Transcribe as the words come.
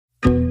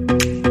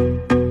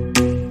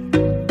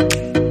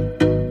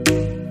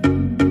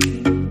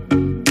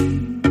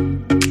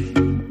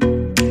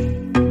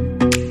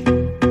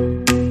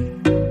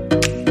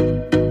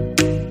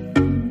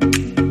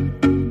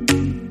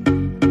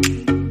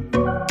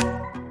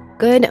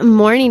Good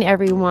morning,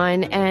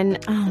 everyone.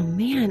 And oh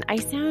man, I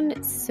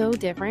sound so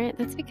different.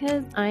 That's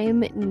because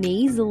I'm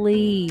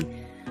nasally.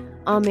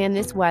 Oh man,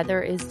 this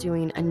weather is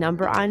doing a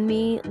number on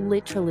me.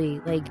 Literally,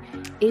 like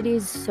it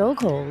is so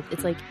cold.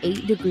 It's like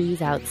 8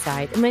 degrees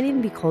outside. It might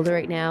even be colder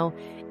right now.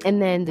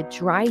 And then the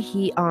dry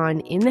heat on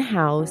in the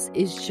house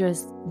is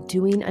just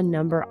doing a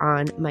number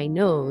on my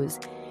nose.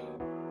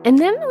 And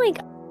then, like,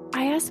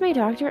 I asked my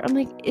doctor, I'm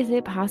like, is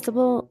it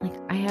possible? Like,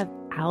 I have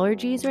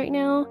allergies right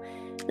now.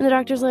 And the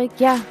doctor's like,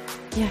 yeah,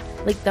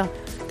 like the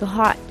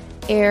hot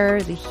air,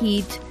 the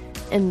heat,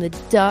 and the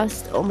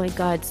dust. Oh my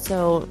God.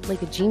 So,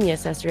 like a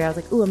genius yesterday, I was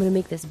like, ooh, I'm going to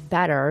make this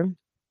better.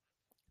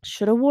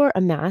 Should have wore a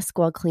mask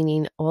while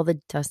cleaning all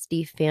the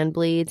dusty fan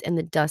blades and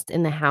the dust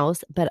in the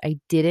house, but I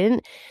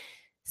didn't.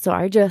 So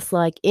I just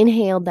like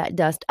inhaled that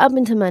dust up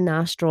into my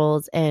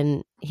nostrils,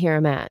 and here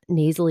I'm at,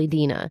 nasally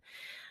Dina.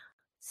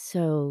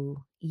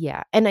 So,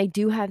 yeah, and I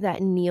do have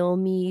that Neil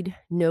Mead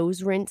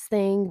nose rinse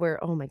thing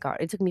where, oh my God,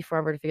 it took me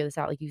forever to figure this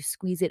out. Like, you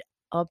squeeze it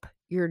up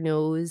your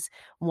nose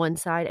one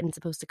side and it's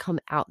supposed to come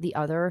out the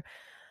other.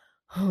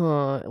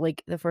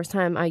 Like, the first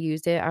time I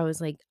used it, I was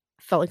like,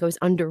 felt like I was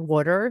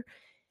underwater.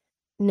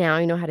 Now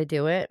I know how to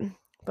do it,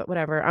 but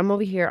whatever. I'm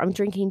over here. I'm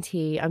drinking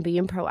tea. I'm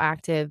being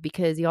proactive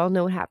because y'all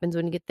know what happens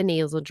when you get the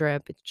nasal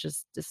drip. It's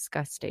just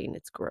disgusting.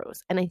 It's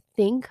gross. And I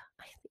think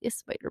a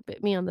spider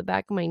bit me on the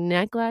back of my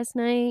neck last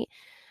night.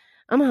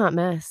 I'm a hot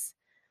mess.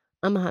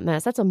 I'm a hot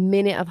mess. That's a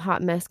minute of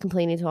hot mess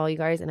complaining to all you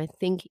guys, and I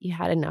think you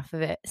had enough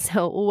of it.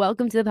 So,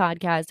 welcome to the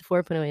podcast,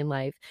 4.0 in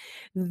Life.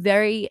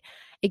 Very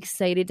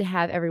excited to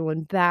have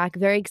everyone back.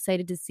 Very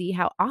excited to see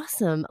how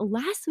awesome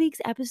last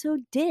week's episode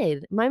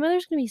did. My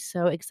mother's going to be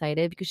so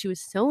excited because she was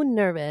so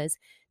nervous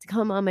to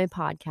come on my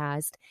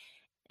podcast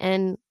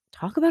and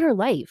talk about her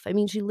life. I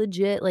mean, she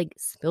legit like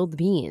spilled the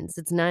beans.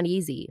 It's not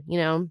easy, you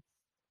know?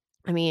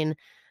 I mean,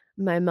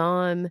 my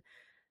mom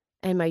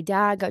and my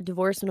dad got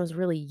divorced when I was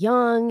really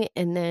young,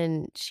 and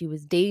then she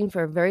was dating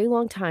for a very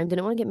long time,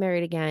 didn't wanna get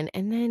married again,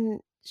 and then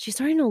she's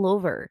starting all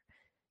over,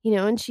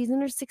 and she's in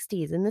her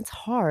 60s, and it's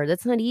hard,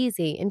 that's not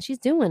easy, and she's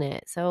doing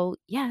it, so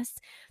yes.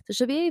 So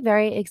she'll be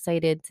very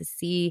excited to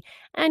see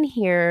and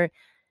hear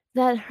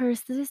that her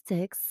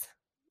statistics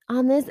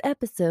on this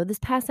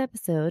past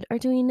episode, are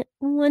doing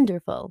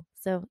wonderful.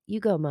 So you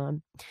go,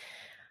 mom.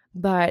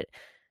 But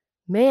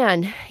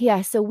man,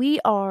 yeah, so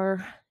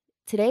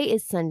today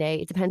is Sunday.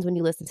 It depends when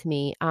you listen to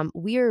me.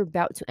 We are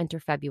about to enter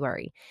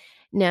February.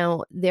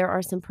 Now, there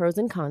are some pros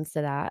and cons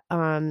to that.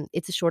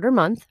 It's a shorter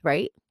month,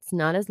 right? It's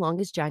not as long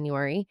as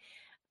January.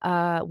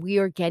 We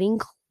are getting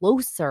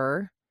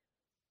closer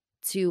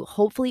to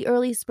hopefully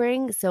early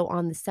spring. So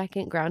on the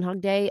second Groundhog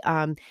Day,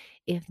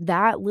 if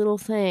that little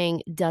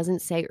thing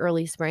doesn't say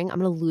early spring, I'm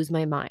going to lose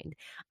my mind.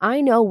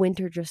 I know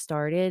winter just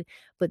started,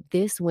 but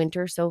this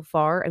winter so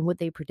far and what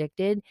they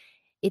predicted,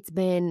 it's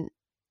been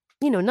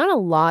not a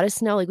lot of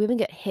snow, like, we haven't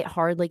get hit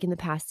hard like in the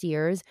past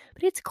years,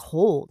 but it's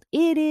cold.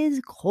 It is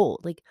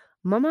cold. Like,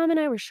 my mom and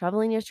I were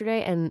shoveling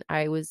yesterday, and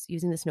I was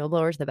using the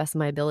snowblower to the best of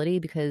my ability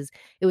because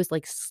it was,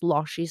 like,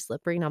 sloshy,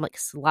 slippery, and I'm, like,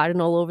 sliding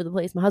all over the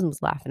place. My husband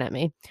was laughing at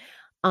me.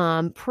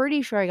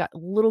 Pretty sure I got a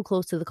little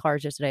close to the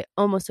cars yesterday.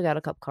 Almost took out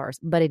a couple cars,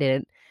 but I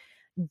didn't.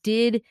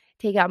 Did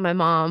take out my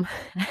mom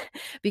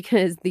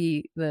because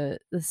the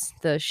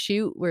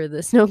chute where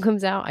the snow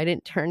comes out, I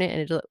didn't turn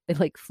it, and it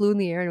like flew in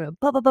the air and went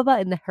ba ba ba ba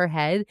in her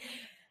head.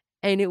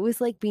 And it was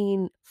like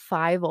being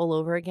 5 all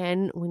over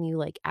again when you,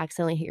 like,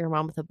 accidentally hit your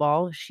mom with a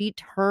ball. She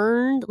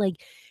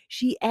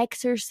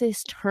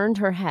exorcist turned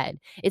her head.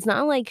 It's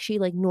not like she,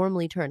 like,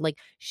 normally turned. Like,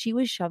 she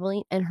was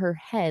shoveling and her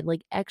head,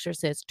 like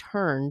exorcist,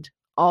 turned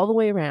all the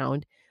way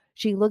around.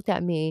 She looked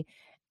at me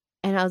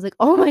and I was like,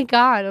 "Oh my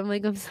God." I'm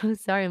like, "I'm so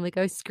sorry." I'm like,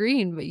 "I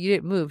screamed, but you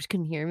didn't move. She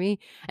couldn't hear me."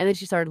 And then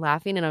she started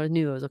laughing and I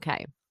knew it was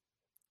okay.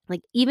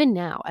 Like, even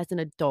now as an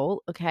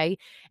adult, okay,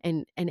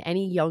 and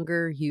any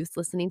younger youth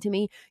listening to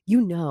me,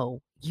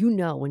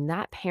 when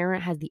that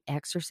parent has the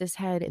exorcist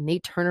head and they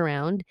turn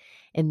around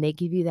and they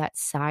give you that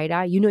side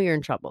eye, you're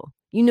in trouble.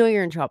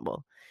 You're in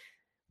trouble.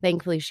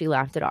 Thankfully, she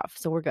laughed it off,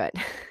 so we're good.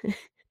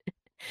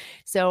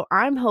 So,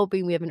 I'm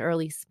hoping we have an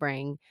early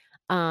spring.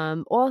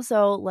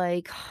 Also,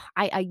 like,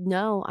 I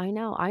know.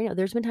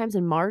 There's been times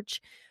in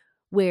March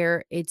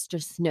where it's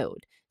just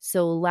snowed.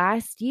 So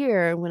last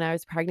year when I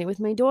was pregnant with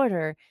my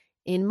daughter,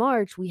 in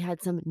March, we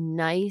had some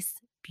nice,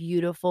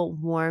 beautiful,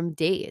 warm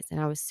days,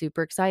 and I was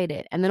super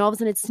excited. And then all of a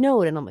sudden it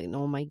snowed, and I'm like,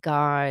 "Oh my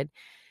God."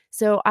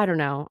 So I don't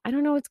know. I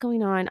don't know what's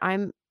going on.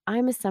 I'm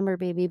a summer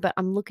baby, but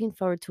I'm looking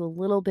forward to a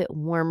little bit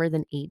warmer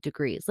than 8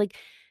 degrees. Like,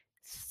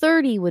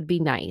 30 would be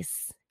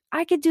nice.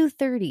 I could do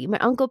 30. My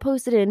uncle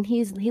posted it, and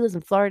he lives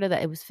in Florida,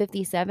 that it was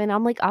 57.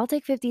 I'm like, "I'll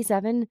take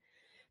 57."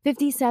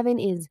 57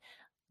 is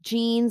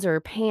jeans or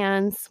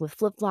pants with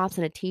flip-flops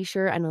and a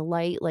t-shirt and a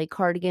light, like,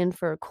 cardigan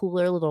for a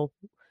cooler little,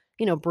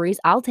 breeze.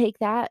 I'll take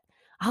that.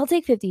 I'll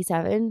take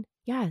 57.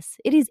 Yes,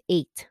 it is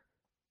 8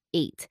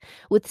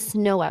 with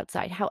snow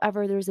outside.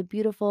 However, there's a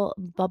beautiful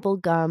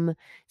bubblegum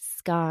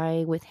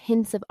sky with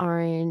hints of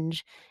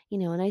orange, a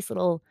nice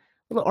little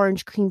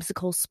orange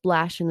creamsicle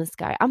splash in the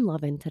sky. I'm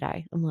loving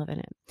today. I'm loving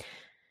it.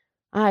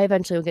 I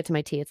eventually will get to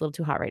my tea. It's a little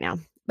too hot right now.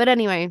 But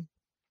anyway,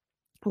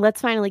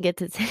 let's finally get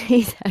to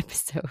today's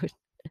episode.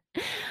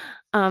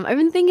 I've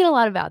been thinking a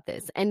lot about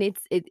this, and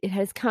it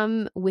has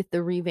come with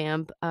the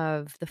revamp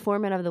of the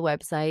format of the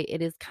website.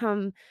 It has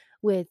come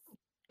with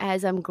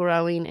as I'm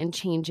growing and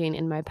changing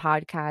in my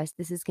podcast.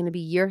 This is going to be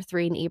year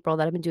 3 in April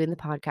that I've been doing the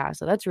podcast,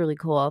 so that's really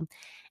cool.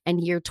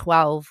 And year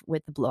 12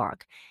 with the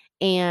blog.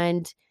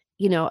 And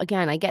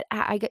again, I get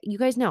you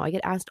guys know I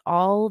get asked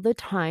all the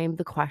time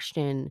the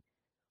question,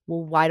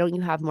 well, why don't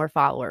you have more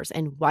followers?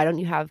 And why don't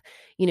you have,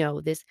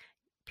 this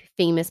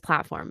famous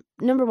platform?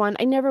 Number one,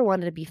 I never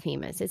wanted to be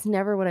famous. It's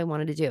never what I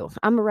wanted to do.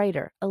 I'm a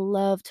writer. I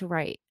love to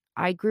write.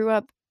 I grew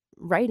up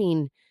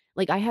writing.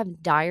 Like, I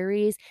have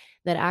diaries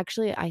that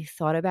actually I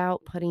thought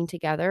about putting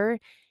together,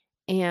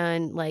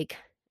 and I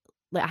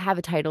have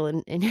a title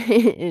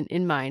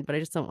in mind, but I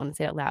just don't want to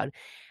say it out loud.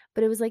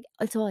 But it was like,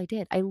 that's all I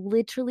did. I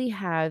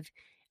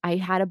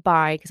had to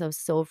buy, because I was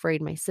so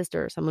afraid my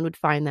sister or someone would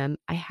find them.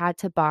 I had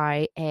to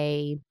buy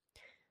a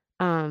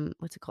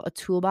what's it called? A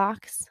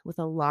toolbox with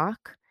a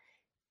lock,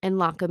 and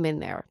lock them in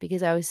there,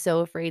 because I was so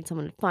afraid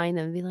someone would find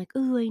them and be like,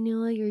 "Oh, I know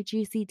all your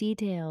juicy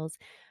details."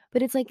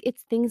 But it's like,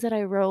 it's things that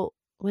I wrote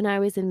when I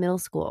was in middle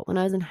school, when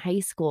I was in high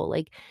school,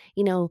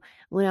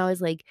 when I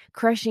was like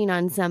crushing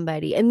on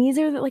somebody. And these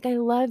are I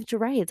love to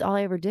write. It's all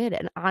I ever did.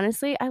 And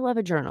honestly, I love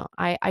a journal.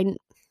 I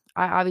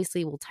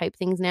obviously will type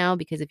things now,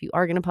 because if you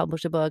are going to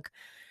publish a book,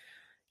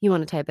 you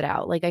want to type it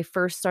out. Like, I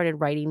first started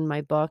writing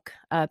my book,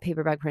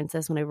 Paperback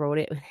Princess, when I wrote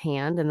it with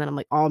hand, and then I'm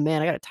like, "Oh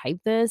man, I got to type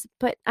this."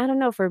 But I don't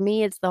know, for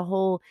me it's the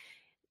whole,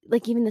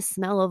 even the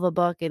smell of a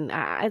book, and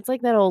it's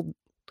like that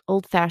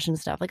old-fashioned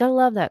stuff. Like, I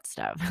love that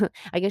stuff.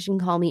 I guess you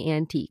can call me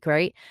antique,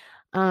 right?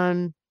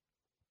 Um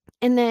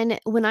and then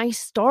when I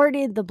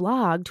started the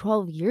blog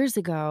 12 years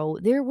ago,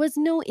 there was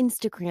no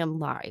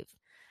Instagram Live.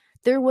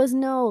 There was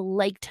no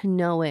like to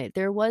know it.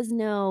 There was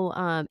no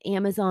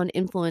Amazon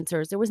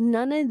influencers. There was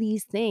none of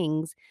these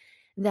things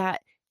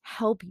that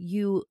help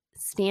you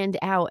stand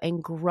out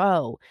and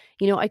grow.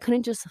 I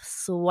couldn't just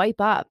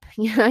swipe up.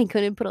 I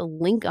couldn't put a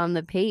link on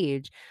the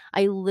page.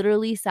 I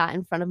literally sat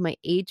in front of my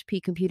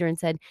HP computer and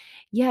said,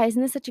 "Yeah,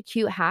 isn't this such a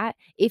cute hat?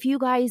 If you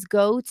guys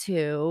go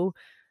to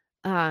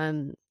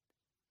um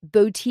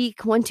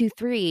boutique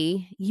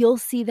 123, you'll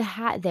see the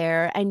hat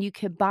there and you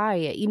could buy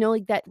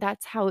it."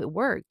 That's how it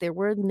worked. There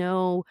were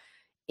no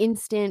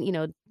instant,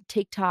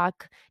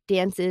 TikTok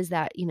dances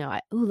that, "Oh,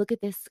 look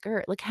at this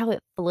skirt. Look how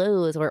it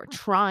flows," or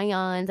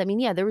try-ons. I mean,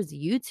 yeah, there was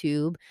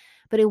YouTube,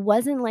 but it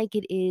wasn't like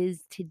it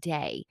is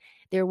today.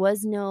 There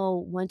was no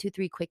 1, 2,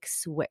 3 quick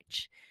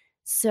switch.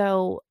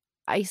 So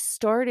I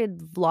started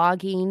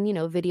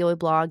vlogging, video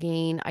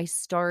blogging. I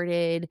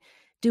started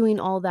doing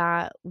all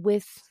that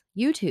with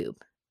YouTube,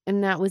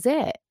 and that was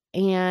it.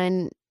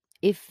 And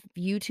if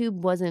YouTube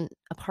wasn't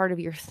a part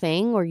of your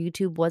thing, or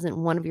YouTube wasn't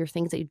one of your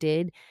things that you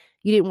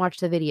didn't watch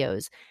the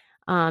videos.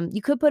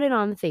 You could put it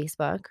on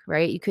Facebook,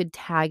 right? You could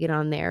tag it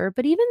on there.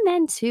 But even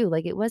then too,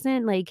 it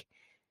wasn't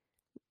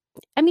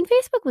I mean,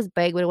 Facebook was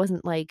big, but it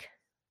wasn't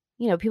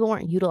people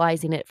weren't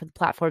utilizing it for the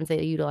platforms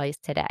they utilize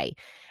today.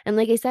 And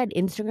like I said,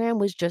 Instagram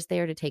was just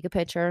there to take a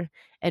picture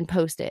and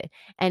post it.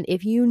 And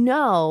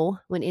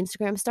when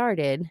Instagram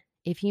started,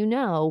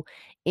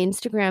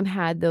 Instagram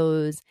had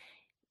those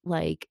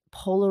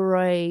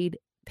Polaroid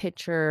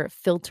picture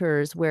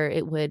filters where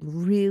it would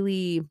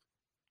really,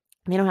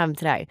 they don't have them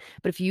today.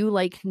 But if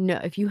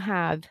you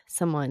have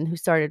someone who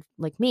started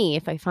like me,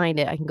 if I find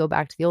it, I can go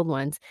back to the old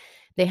ones.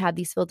 They had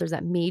these filters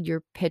that made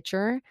your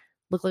picture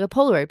look like a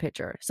Polaroid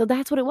picture. So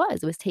that's what it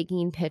was. It was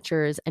taking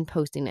pictures and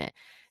posting it.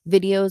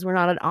 Videos were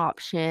not an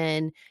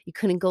option. You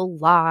couldn't go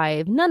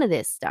live, none of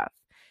this stuff.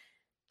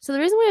 So the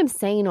reason why I'm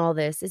saying all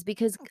this is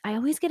because I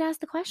always get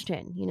asked the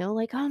question, "Oh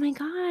my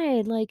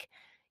God,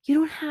 you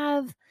don't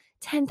have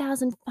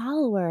 10,000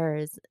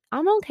 followers."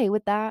 I'm okay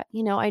with that.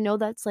 I know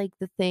that's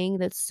the thing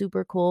that's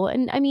super cool.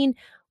 And I mean,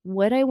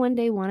 would I one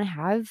day want to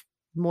have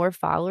more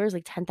followers,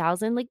 like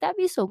 10,000? That'd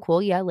be so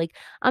cool. Yeah.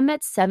 I'm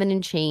at 7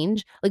 and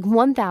change,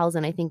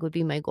 1,000, I think would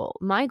be my goal.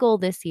 My goal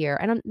this year.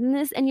 And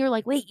you're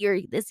like, "Wait, you're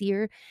this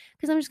year?"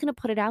 Because I'm just going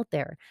to put it out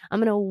there. I'm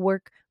going to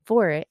work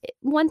for it.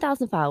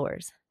 1,000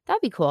 followers.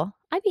 That'd be cool.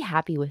 I'd be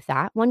happy with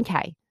that.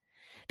 1K.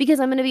 Because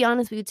I'm going to be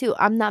honest with you too.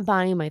 I'm not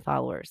buying my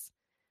followers.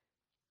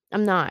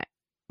 I'm not.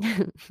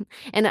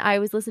 And I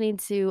was listening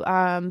to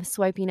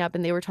Swiping Up,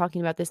 and they were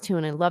talking about this too.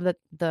 And I love that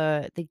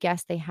the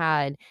guest they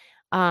had,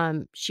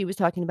 she was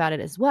talking about it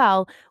as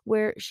well,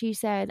 where she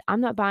said, "I'm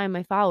not buying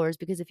my followers,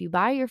 because if you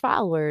buy your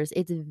followers,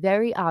 it's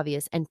very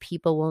obvious and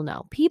people will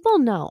know." People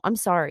know. I'm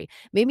sorry.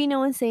 Maybe no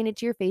one's saying it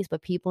to your face,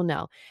 but people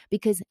know.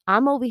 Because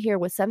I'm over here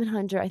with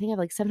 700, I think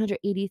I have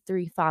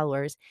 783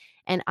 followers,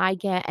 and I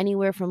get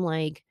anywhere from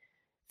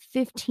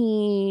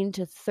 15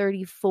 to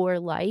 34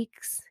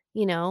 likes.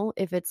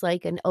 If it's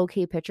an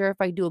okay picture, if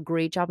I do a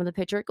great job in the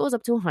picture, it goes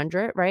up to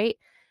 100, right?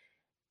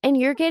 And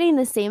you're getting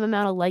the same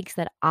amount of likes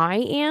that I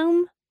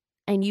am,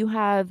 and you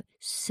have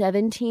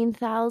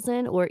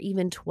 17,000 or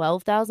even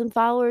 12,000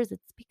 followers.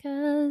 It's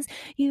because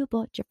you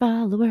bought your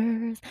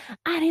followers.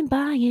 I didn't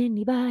buy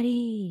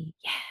anybody.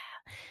 Yeah.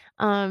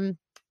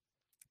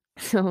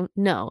 So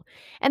no.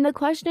 And the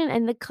question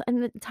and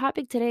the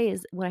topic today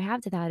is what I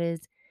have to that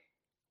is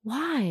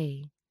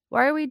why?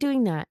 Why are we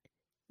doing that?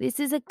 This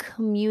is a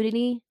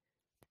community,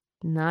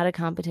 not a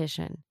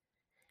competition.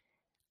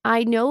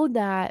 I know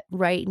that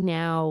right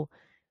now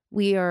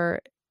we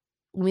are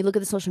when we look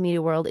at the social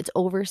media world, it's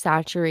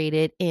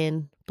oversaturated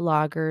in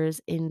bloggers,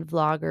 in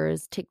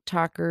vloggers,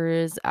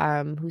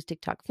 TikTokers, who's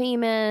TikTok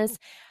famous,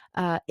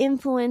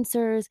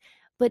 influencers,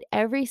 but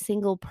every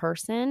single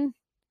person,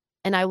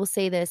 and I will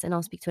say this and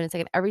I'll speak to it in a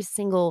second, every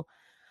single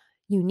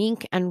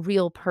unique and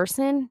real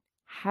person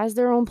has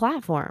their own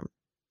platform,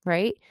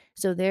 right?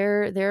 So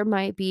there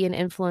might be an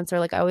influencer,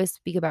 like I always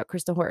speak about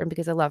Krista Horton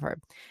because I love her.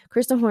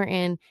 Krista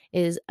Horton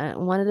is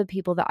one of the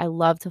people that I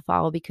love to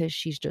follow because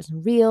she's just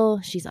real,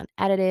 she's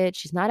unedited,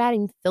 she's not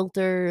adding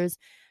filters.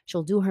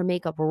 She'll do her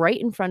makeup right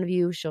in front of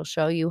you. She'll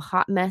show you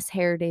hot mess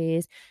hair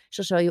days.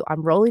 She'll show you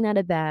I'm rolling out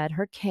of bed,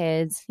 her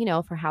kids,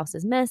 if her house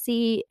is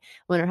messy,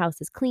 when her house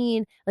is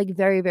clean, like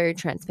very, very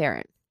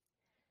transparent.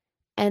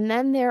 And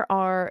then there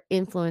are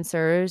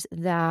influencers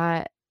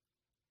that,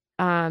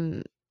 I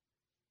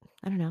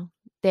don't know,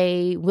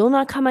 they will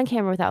not come on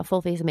camera without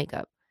full face of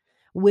makeup.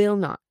 Will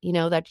not.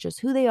 That's just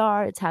who they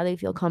are. It's how they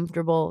feel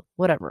comfortable,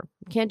 whatever.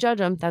 You can't judge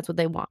them. That's what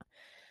they want.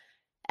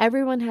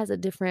 Everyone has a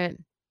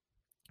different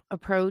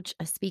approach,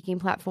 a speaking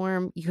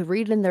platform. You could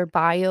read in their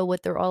bio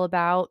what they're all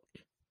about.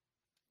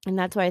 And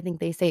that's why I think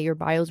they say your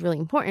bio is really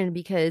important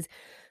because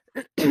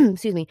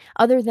excuse me,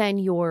 other than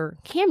your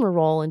camera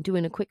roll and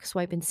doing a quick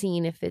swipe and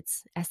seeing if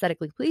it's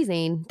aesthetically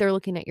pleasing, they're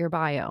looking at your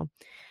bio.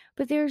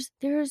 But there's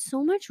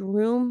so much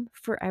room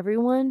for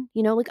everyone.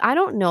 Like I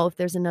don't know if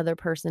there's another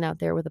person out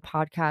there with a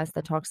podcast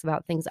that talks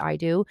about things I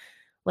do,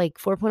 like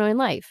 4.0 in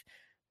life,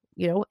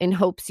 in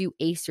hopes you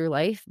ace your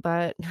life,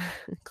 but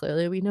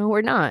clearly we know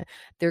we're not.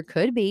 There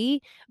could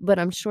be, but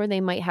I'm sure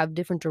they might have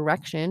different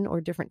direction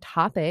or different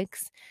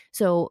topics.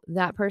 So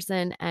that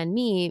person and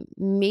me,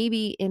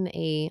 maybe in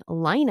a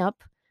lineup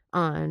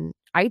on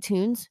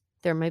iTunes,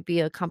 there might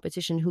be a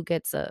competition who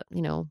gets a,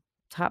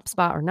 top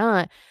spot or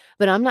not,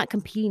 but I'm not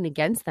competing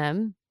against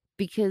them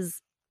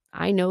because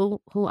I know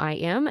who I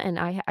am and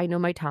I know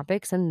my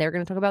topics and they're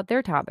going to talk about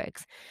their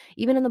topics.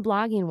 Even in the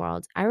blogging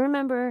world, I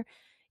remember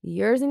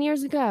years and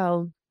years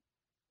ago,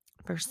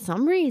 for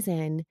some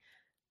reason,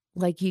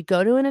 like you'd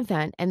go to an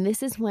event, and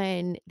this is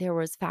when there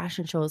was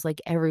fashion shows like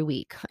every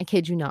week. I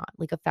kid you not,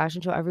 like a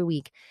fashion show every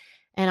week.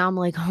 And I'm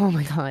like, oh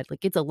my God,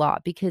 like it's a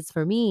lot because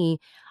for me,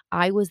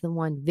 I was the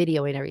one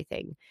videoing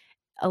everything.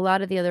 A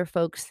lot of the other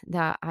folks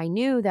that I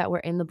knew that were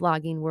in the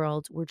blogging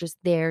world were just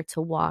there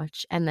to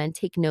watch and then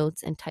take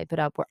notes and type it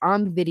up where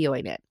I'm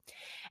videoing it.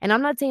 And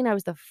I'm not saying I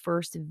was the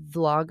first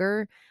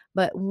vlogger,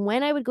 but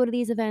when I would go to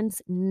these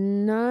events,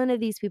 none of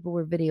these people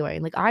were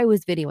videoing. Like I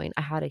was videoing.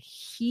 I had a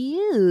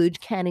huge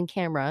Canon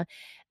camera.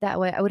 That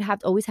way I would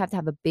always have to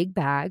have a big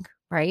bag,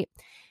 right?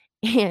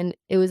 And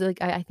it was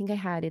like I think I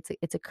had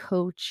it's a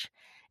Coach,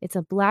 it's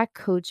a black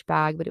Coach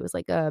bag, but it was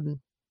like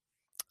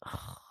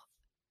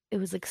it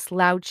was like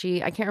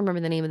slouchy. I can't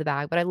remember the name of the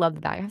bag, but I love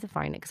the bag. I have to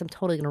find it because I'm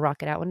totally gonna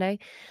rock it out one day.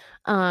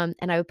 And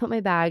I put my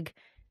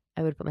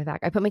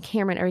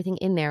camera and everything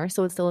in there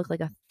so it still looked like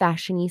a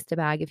fashionista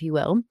bag, if you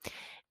will.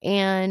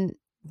 And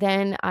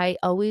then I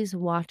always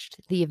watched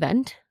the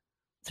event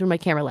through my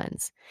camera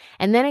lens.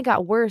 And then it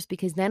got worse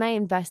because then I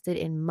invested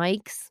in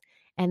mics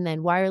and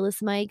then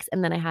wireless mics.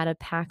 And then I had to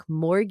pack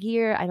more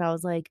gear. And I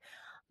was like,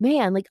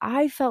 man, like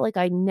I felt like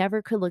I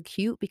never could look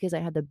cute because I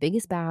had the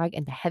biggest bag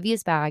and the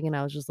heaviest bag. And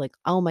I was just like,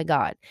 oh my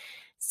God.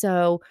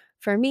 So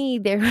for me,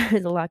 there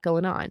was a lot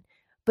going on.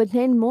 But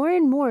then more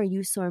and more,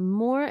 you saw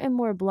more and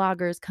more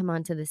bloggers come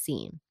onto the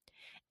scene.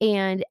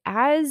 And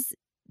as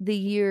the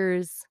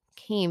years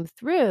came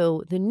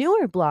through, the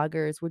newer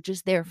bloggers were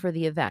just there for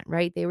the event,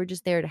 right? They were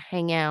just there to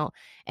hang out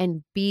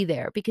and be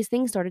there because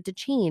things started to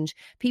change.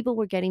 People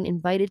were getting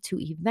invited to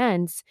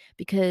events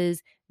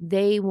because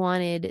they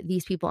wanted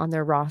these people on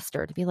their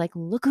roster to be like,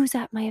 look who's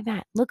at my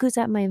event. Look who's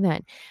at my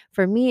event.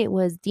 For me, it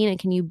was, Dina,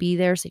 can you be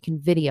there so you can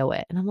video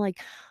it? And I'm like,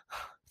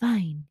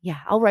 fine. Yeah,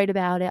 I'll write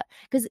about it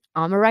because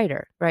I'm a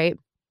writer, right?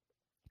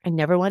 I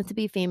never wanted to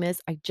be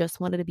famous. I just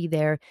wanted to be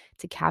there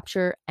to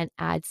capture and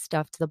add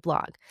stuff to the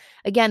blog.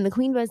 Again,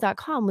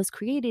 thequeenbuzz.com was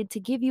created to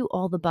give you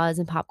all the buzz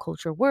in pop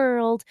culture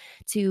world,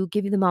 to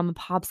give you the mom and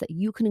pops that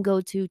you can go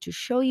to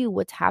show you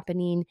what's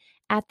happening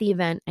at the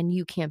event and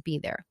you can't be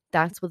there.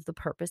 That's what the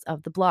purpose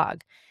of the blog.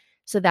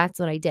 So that's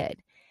what I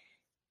did.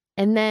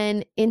 And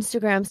then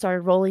Instagram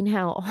started rolling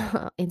out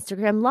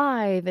Instagram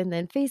Live and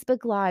then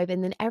Facebook Live,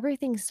 and then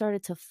everything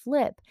started to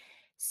flip.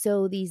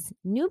 So these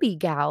newbie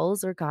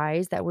gals or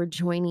guys that were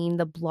joining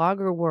the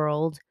blogger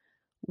world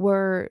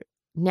were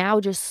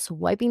now just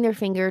swiping their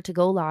finger to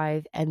go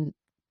live and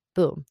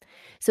boom.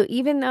 So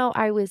even though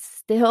I was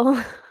still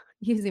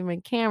using my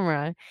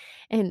camera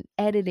and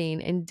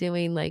editing and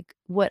doing like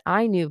what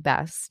I knew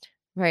best,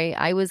 right?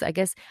 I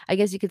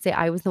guess you could say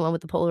I was the one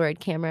with the Polaroid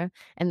camera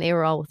and they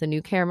were all with the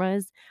new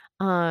cameras.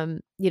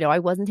 I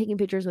wasn't taking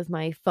pictures with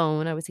my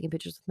phone. I was taking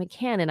pictures with my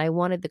Canon. I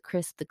wanted the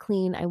crisp, the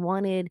clean. I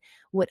wanted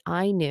what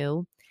I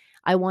knew.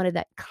 I wanted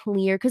that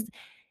clear because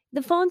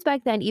the phones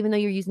back then, even though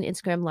you're using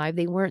Instagram Live,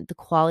 they weren't the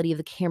quality of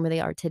the camera they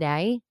are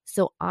today.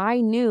 So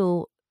I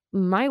knew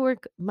my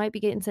work might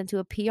be getting sent to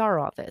a PR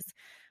office.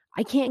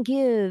 I can't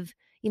give,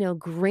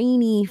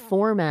 grainy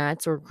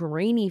formats or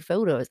grainy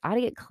photos. I had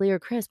to get clear,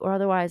 crisp, or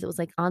otherwise it was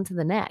like on to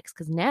the next.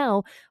 Because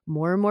now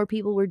more and more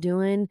people were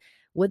doing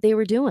what they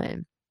were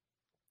doing.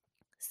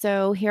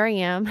 So here I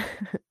am.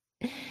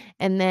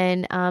 And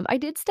then I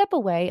did step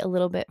away a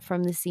little bit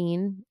from the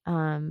scene.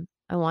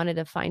 I wanted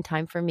to find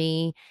time for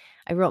me.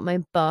 I wrote my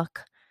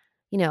book.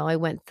 I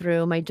went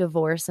through my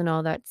divorce and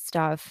all that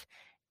stuff.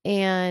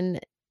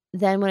 And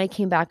then when I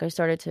came back, I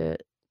started to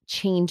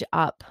change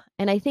up.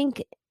 And I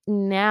think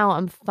now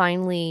I'm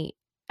finally,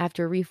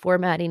 after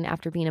reformatting,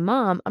 after being a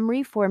mom, I'm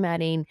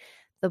reformatting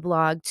the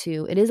blog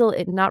to,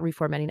 not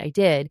reformatting, I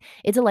did.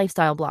 It's a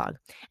lifestyle blog.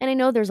 And I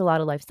know there's a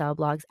lot of lifestyle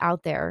blogs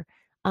out there.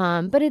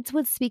 But it's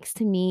what speaks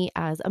to me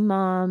as a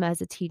mom,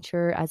 as a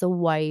teacher, as a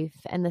wife,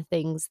 and the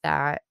things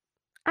that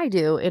I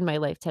do in my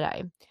life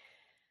today.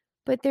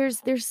 But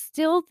there's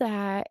still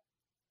that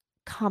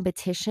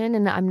competition,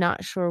 and I'm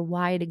not sure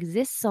why it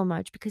exists so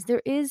much because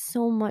there is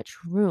so much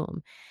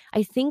room.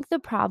 I think the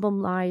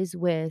problem lies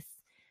with,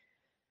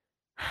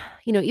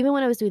 even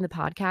when I was doing the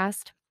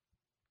podcast,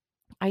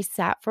 I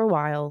sat for a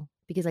while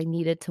because I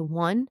needed to,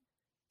 one,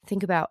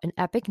 think about an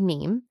epic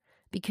name,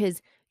 because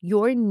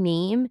your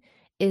name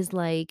is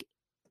like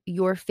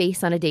your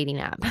face on a dating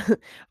app,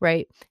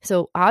 right?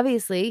 So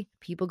obviously,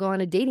 people go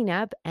on a dating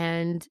app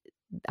and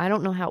I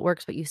don't know how it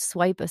works, but you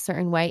swipe a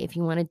certain way if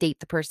you want to date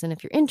the person,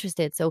 if you're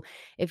interested. So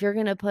if you're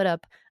going to put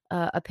up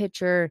a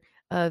picture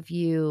of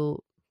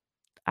you,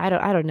 I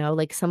don't know,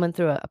 like someone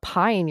threw a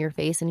pie in your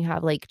face and you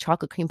have like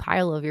chocolate cream pie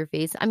all over your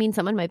face. I mean,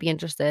 someone might be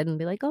interested and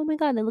be like, oh my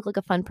God, they look like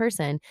a fun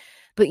person.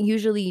 But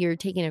usually you're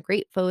taking a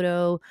great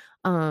photo,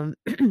 you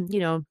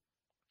know,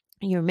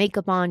 your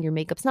makeup on, your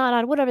makeup's not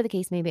on, whatever the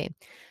case may be.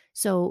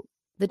 So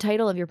the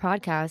title of your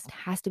podcast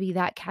has to be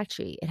that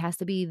catchy. It has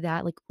to be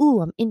that like,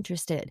 ooh, I'm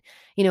interested.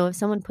 If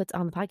someone puts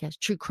on the podcast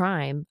true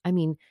crime, I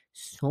mean,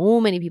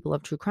 so many people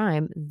love true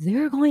crime,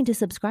 they're going to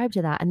subscribe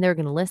to that and they're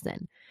going to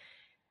listen.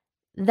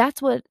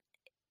 That's what,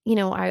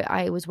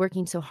 I was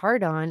working so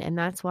hard on. And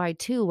that's why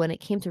too, when it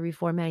came to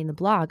reformatting the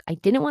blog, I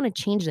didn't want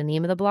to change the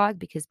name of the blog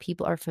because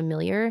people are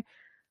familiar,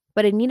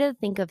 but I needed to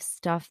think of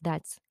stuff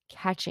that's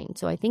catching.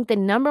 So I think the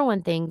number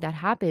one thing that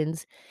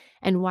happens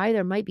and why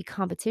there might be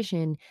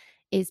competition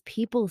is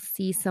people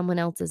see someone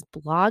else's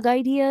blog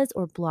ideas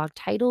or blog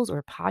titles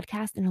or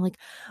podcast and they're like,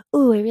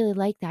 "Ooh, I really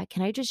like that.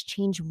 Can I just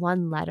change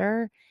one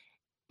letter?"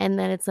 And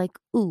then it's like,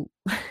 "Ooh."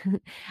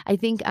 I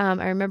think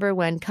I remember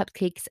when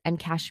Cupcakes and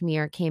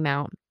Cashmere came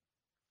out,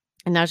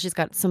 and now she's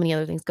got so many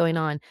other things going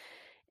on.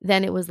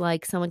 Then it was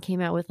like someone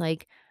came out with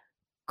like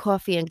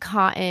coffee and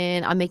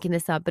cotton. I'm making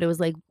this up, but it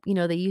was like,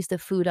 they used a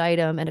food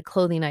item and a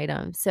clothing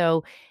item.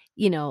 So,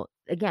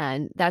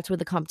 again, that's where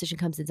the competition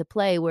comes into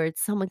play, where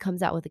it's someone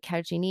comes out with a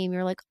catchy name.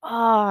 You're like, oh,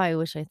 I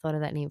wish I thought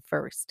of that name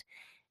first.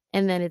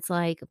 And then it's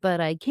like,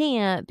 but I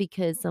can't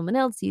because someone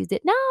else used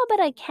it. No,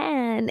 but I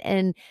can.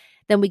 And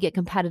then we get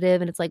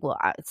competitive and it's like, well,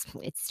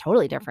 it's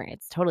totally different.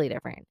 It's totally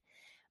different.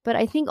 But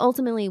I think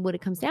ultimately what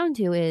it comes down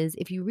to is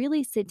if you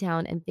really sit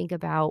down and think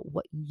about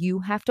what you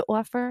have to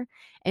offer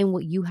and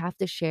what you have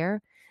to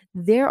share,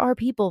 there are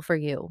people for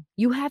you.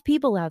 You have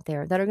people out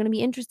there that are going to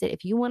be interested.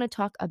 If you want to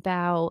talk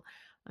about,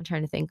 I'm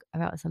trying to think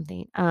about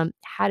something,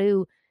 how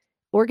to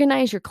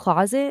organize your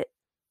closet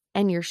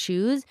and your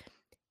shoes,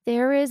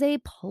 there is a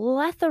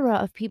plethora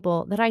of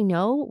people that I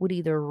know would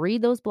either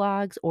read those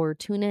blogs or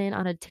tune in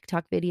on a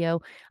TikTok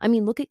video. I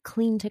mean, look at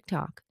Clean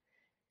TikTok.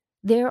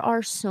 There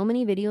are so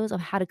many videos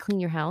of how to clean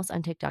your house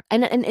on TikTok.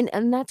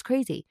 And that's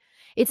crazy.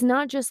 It's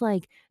not just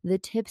like the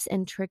tips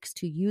and tricks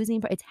to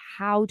using, but it's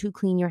how to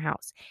clean your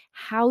house,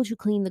 how to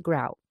clean the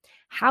grout,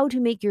 how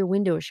to make your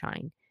windows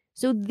shine.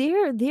 So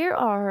there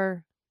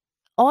are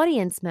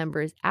audience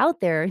members out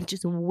there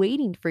just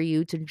waiting for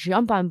you to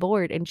jump on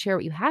board and share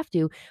what you have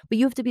to, but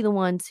you have to be the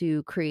one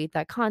to create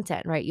that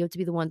content, right? You have to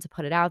be the one to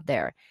put it out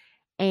there.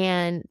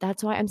 And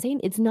that's why I'm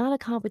saying it's not a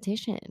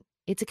competition.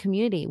 It's a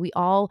community. We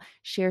all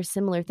share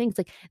similar things.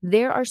 Like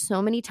there are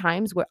so many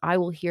times where I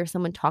will hear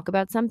someone talk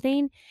about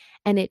something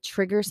and it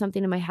triggers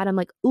something in my head. I'm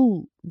like,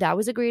 ooh, that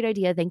was a great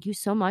idea. Thank you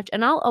so much.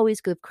 And I'll always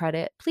give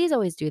credit. Please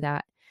always do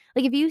that.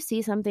 Like if you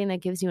see something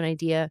that gives you an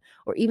idea,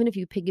 or even if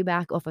you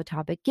piggyback off a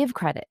topic, give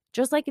credit.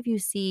 Just like if you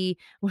see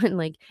when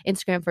like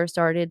Instagram first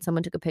started,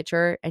 someone took a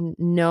picture and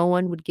no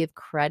one would give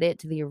credit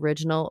to the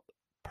original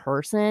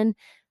person,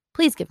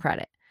 please give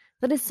credit.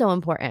 That is so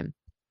important.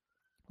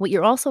 What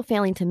you're also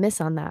failing to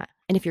miss on that,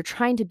 and if you're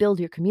trying to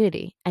build your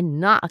community and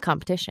not a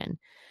competition,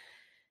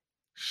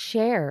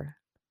 share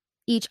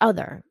each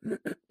other.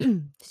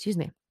 Excuse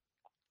me.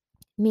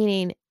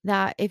 Meaning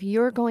that if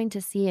you're going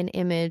to see an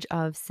image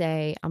of,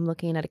 say, I'm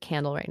looking at a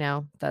candle right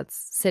now that's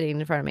sitting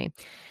in front of me,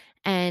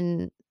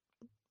 and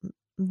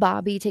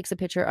Bobby takes a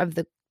picture of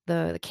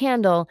the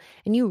candle,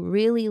 and you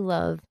really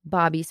love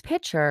Bobby's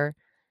picture,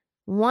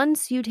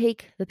 once you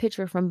take the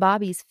picture from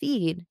Bobby's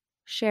feed,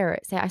 share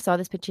it. Say, I saw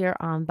this picture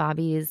on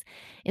Bobby's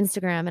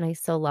Instagram and I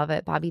still love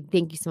it. Bobby,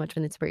 thank you so much for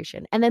the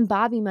inspiration. And then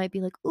Bobby might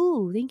be like,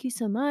 ooh, thank you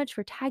so much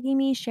for tagging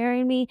me,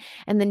 sharing me.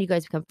 And then you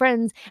guys become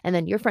friends, and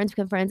then your friends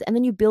become friends, and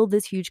then you build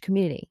this huge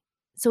community.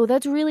 So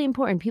that's really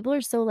important. People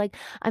are so like,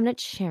 I'm not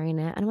sharing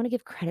it. I don't want to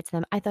give credit to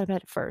them. I thought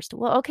about it first.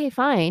 Well, okay,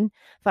 fine,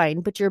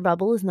 but your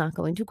bubble is not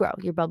going to grow.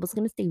 Your bubble's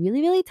going to stay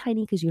really, really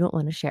tiny because you don't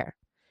want to share.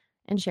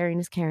 And sharing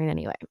is caring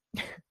anyway.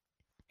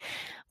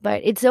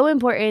 But it's so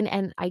important.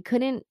 And I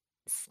couldn't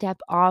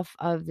step off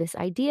of this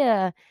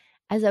idea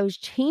as I was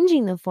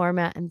changing the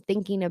format and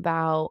thinking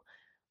about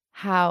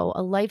how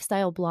a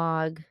lifestyle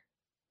blog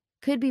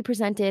could be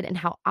presented and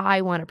how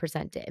I want to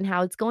present it and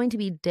how it's going to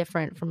be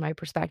different from my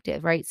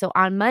perspective, right? So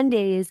on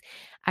Mondays,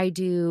 I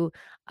do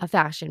a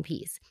fashion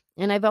piece.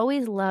 And I've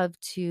always loved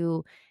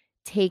to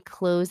take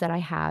clothes that I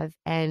have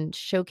and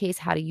showcase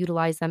how to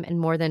utilize them in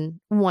more than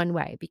one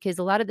way. Because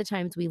a lot of the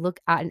times we look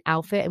at an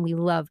outfit and we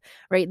love,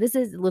 right? This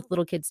is with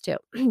little kids too.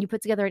 You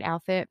put together an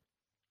outfit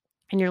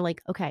and you're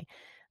like, okay,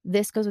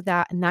 this goes with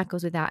that and that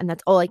goes with that. And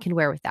that's all I can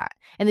wear with that.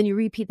 And then you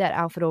repeat that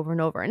outfit over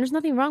and over. And there's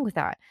nothing wrong with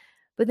that.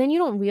 But then you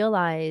don't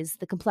realize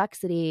the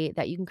complexity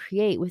that you can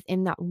create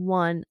within that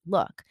one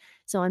look.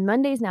 So on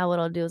Mondays now, what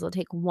I'll do is I'll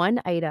take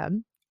one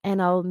item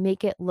and I'll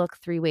make it look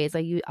three ways.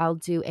 I'll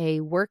do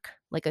a work,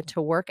 like a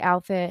to work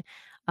outfit,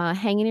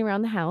 hanging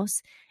around the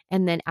house,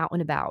 and then out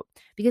and about.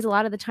 Because a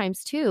lot of the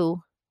times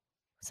too,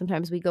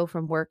 sometimes we go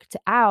from work to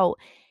out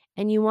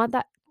and you want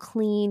that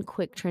clean,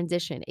 quick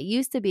transition. It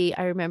used to be,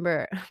 I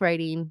remember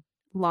writing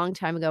a long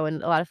time ago,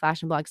 and a lot of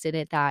fashion blogs did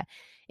it, that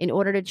in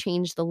order to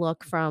change the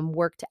look from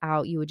work to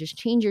out, you would just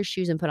change your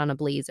shoes and put on a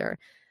blazer.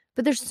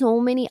 But there's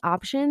so many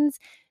options.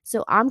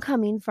 So I'm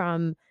coming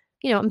from,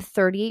 I'm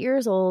 38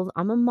 years old.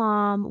 I'm a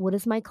mom. What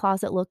does my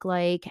closet look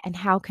like? And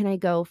how can I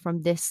go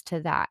from this to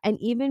that? And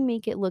even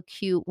make it look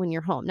cute when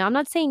you're home. Now, I'm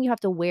not saying you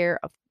have to wear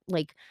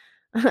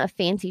a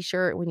fancy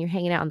shirt when you're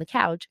hanging out on the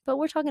couch, but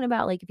we're talking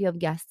about like if you have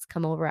guests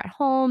come over at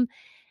home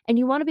and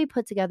you want to be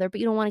put together,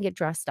 but you don't want to get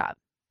dressed up.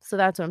 So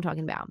that's what I'm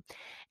talking about.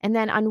 And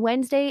then on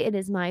Wednesday, it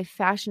is my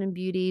fashion and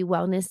beauty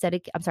wellness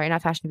I'm sorry,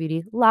 not fashion and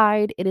beauty,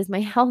 lied. It is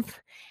my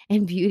health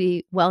and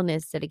beauty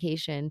wellness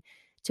dedication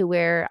to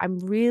where I'm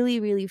really,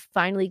 really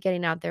finally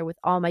getting out there with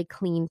all my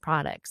clean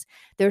products.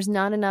 There's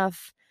not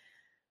enough,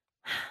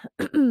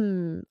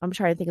 I'm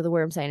trying to think of the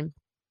word I'm saying.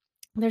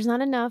 There's not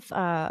enough,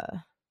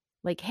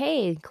 like,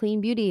 hey, clean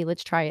beauty,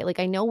 let's try it. Like,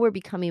 I know we're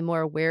becoming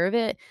more aware of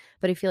it,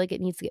 but I feel like it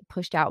needs to get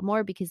pushed out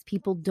more because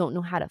people don't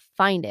know how to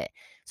find it.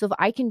 So if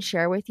I can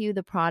share with you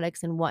the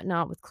products and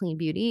whatnot with clean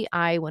beauty,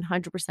 I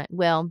 100%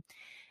 will.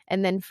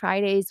 And then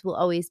Fridays will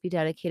always be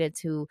dedicated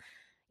to,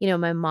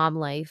 my mom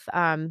life.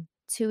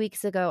 2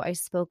 weeks ago,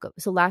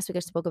 last week I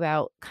spoke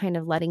about kind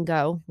of letting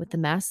go with the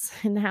mess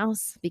in the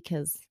house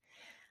because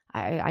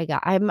I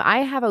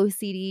have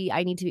OCD.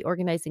 I need to be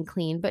organized and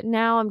clean, but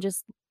now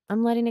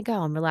I'm letting it go.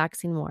 I'm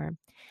relaxing more.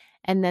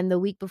 And then the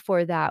week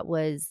before that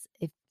was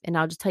and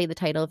I'll just tell you the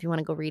title if you want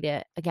to go read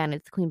it. Again,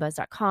 it's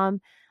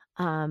queenbuzz.com.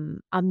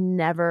 I'm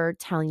never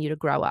telling you to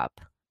grow up.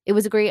 It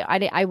was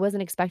I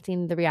wasn't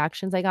expecting the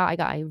reactions I got. I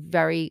got a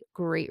very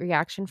great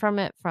reaction from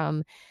it,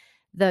 from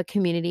the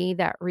community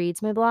that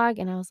reads my blog.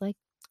 And I was like,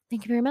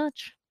 thank you very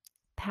much.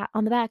 Pat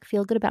on the back,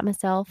 feel good about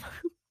myself.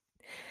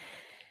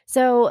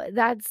 So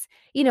that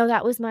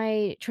was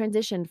my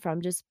transition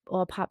from just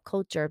all pop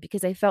culture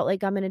because I felt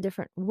like I'm in a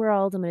different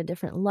world, I'm in a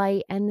different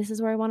light, and this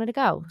is where I wanted to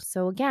go.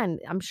 So again,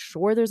 I'm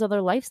sure there's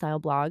other lifestyle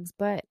blogs,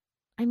 but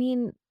I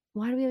mean,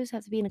 why do we always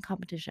have to be in a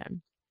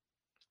competition?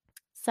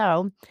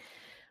 So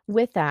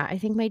with that, I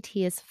think my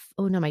tea is,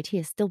 oh no, my tea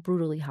is still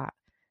brutally hot.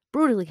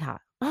 Brutally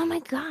hot. Oh my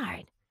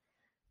God.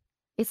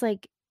 It's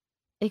like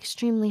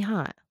extremely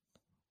hot.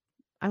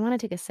 I want to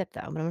take a sip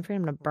though, but I'm afraid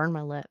I'm going to burn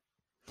my lip.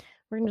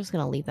 We're just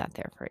going to leave that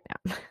there for right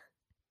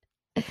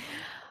now.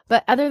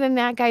 But other than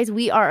that, guys,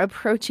 we are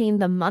approaching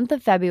the month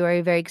of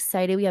February. Very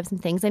excited. We have some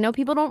things. I know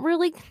people don't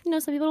really, some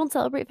people don't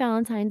celebrate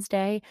Valentine's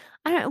Day.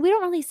 We don't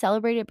really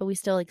celebrate it, but we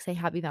still say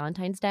happy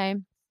Valentine's Day.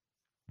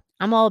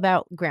 I'm all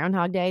about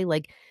Groundhog Day.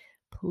 Like,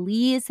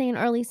 please say an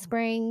early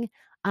spring.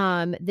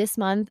 This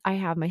month I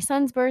have my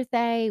son's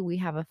birthday. We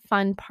have a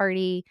fun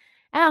party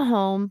at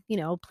home,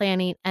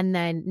 planning. And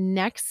then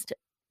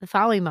the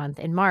following month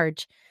in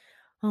March,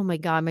 oh my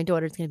God, my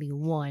daughter's going to be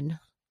 1.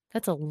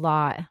 That's a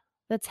lot.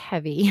 That's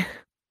heavy.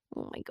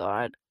 Oh my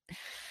God.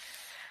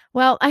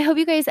 Well, I hope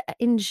you guys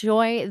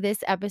enjoy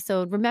this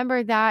episode.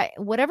 Remember that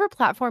whatever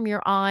platform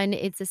you're on,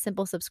 it's a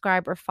simple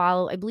subscribe or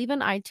follow. I believe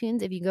on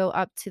iTunes, if you go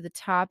up to the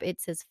top,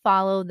 it says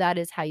follow. That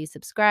is how you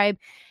subscribe.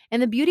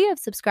 And the beauty of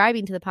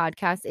subscribing to the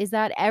podcast is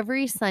that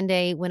every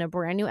Sunday when a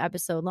brand new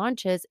episode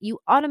launches, you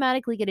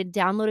automatically get it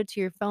downloaded to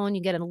your phone.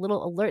 You get a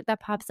little alert that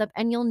pops up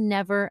and you'll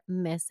never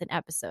miss an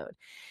episode.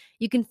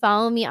 You can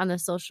follow me on the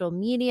social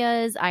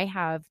medias. I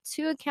have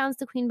 2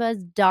 accounts,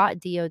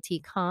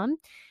 thequeenbuzz.dot.com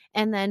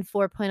and then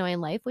 4.0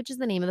 in Life, which is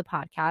the name of the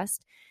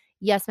podcast.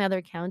 Yes, my other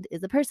account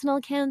is a personal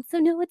account, so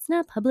no, it's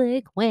not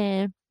public.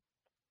 Wah.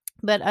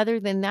 But other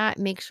than that,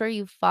 make sure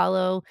you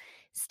follow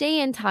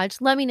Stay in touch.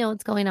 Let me know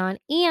what's going on.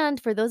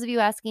 And for those of you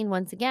asking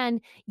once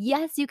again,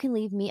 yes, you can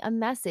leave me a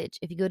message.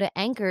 If you go to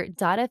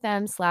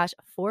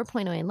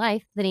anchor.fm/4.0 in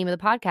life, the name of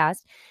the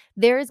podcast,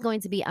 there is going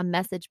to be a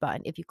message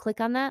button. If you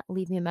click on that,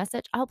 leave me a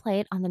message. I'll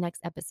play it on the next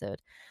episode.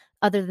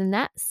 Other than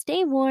that,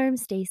 stay warm,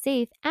 stay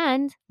safe,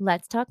 and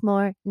let's talk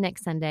more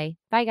next Sunday.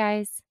 Bye,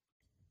 guys.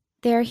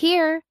 They're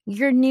here,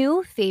 your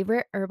new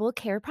favorite herbal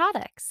care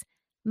products,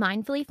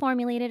 mindfully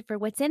formulated for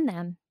what's in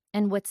them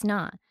and what's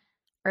not.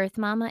 Earth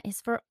Mama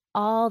is for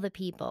all the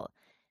people,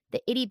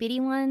 the itty bitty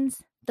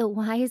ones, the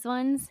wise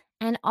ones,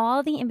 and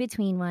all the in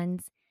between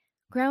ones,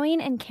 growing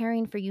and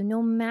caring for you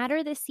no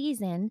matter the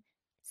season,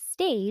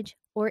 stage,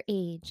 or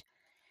age.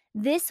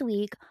 This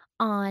week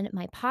on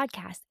my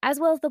podcast, as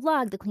well as the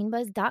blog,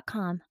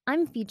 thequeenbuzz.com,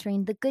 I'm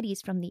featuring the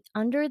goodies from the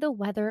Under the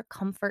Weather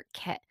Comfort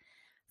Kit.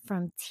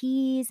 From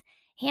teas,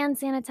 hand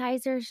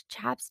sanitizers,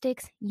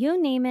 chapsticks,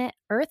 you name it,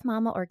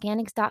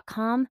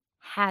 earthmamaorganics.com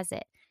has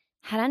it.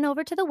 Head on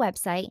over to the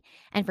website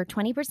and for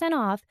 20%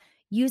 off,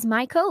 use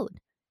my code,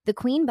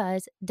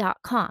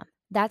 thequeenbuzz.com.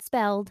 That's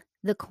spelled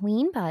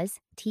thequeenbuzz,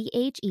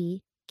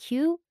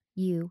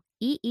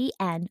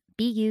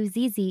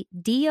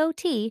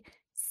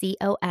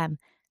 TheQueenBuzzDOTCOM,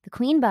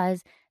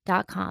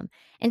 thequeenbuzz.com,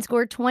 and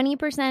score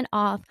 20%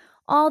 off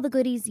all the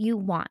goodies you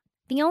want.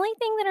 The only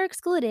thing that are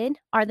excluded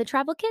are the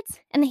travel kits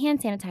and the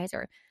hand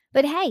sanitizer.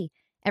 But hey,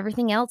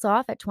 everything else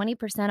off at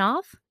 20%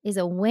 off is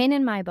a win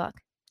in my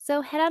book.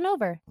 So head on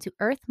over to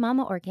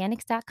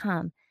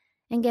earthmamaorganics.com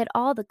and get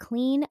all the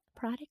clean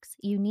products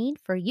you need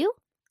for you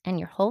and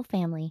your whole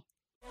family.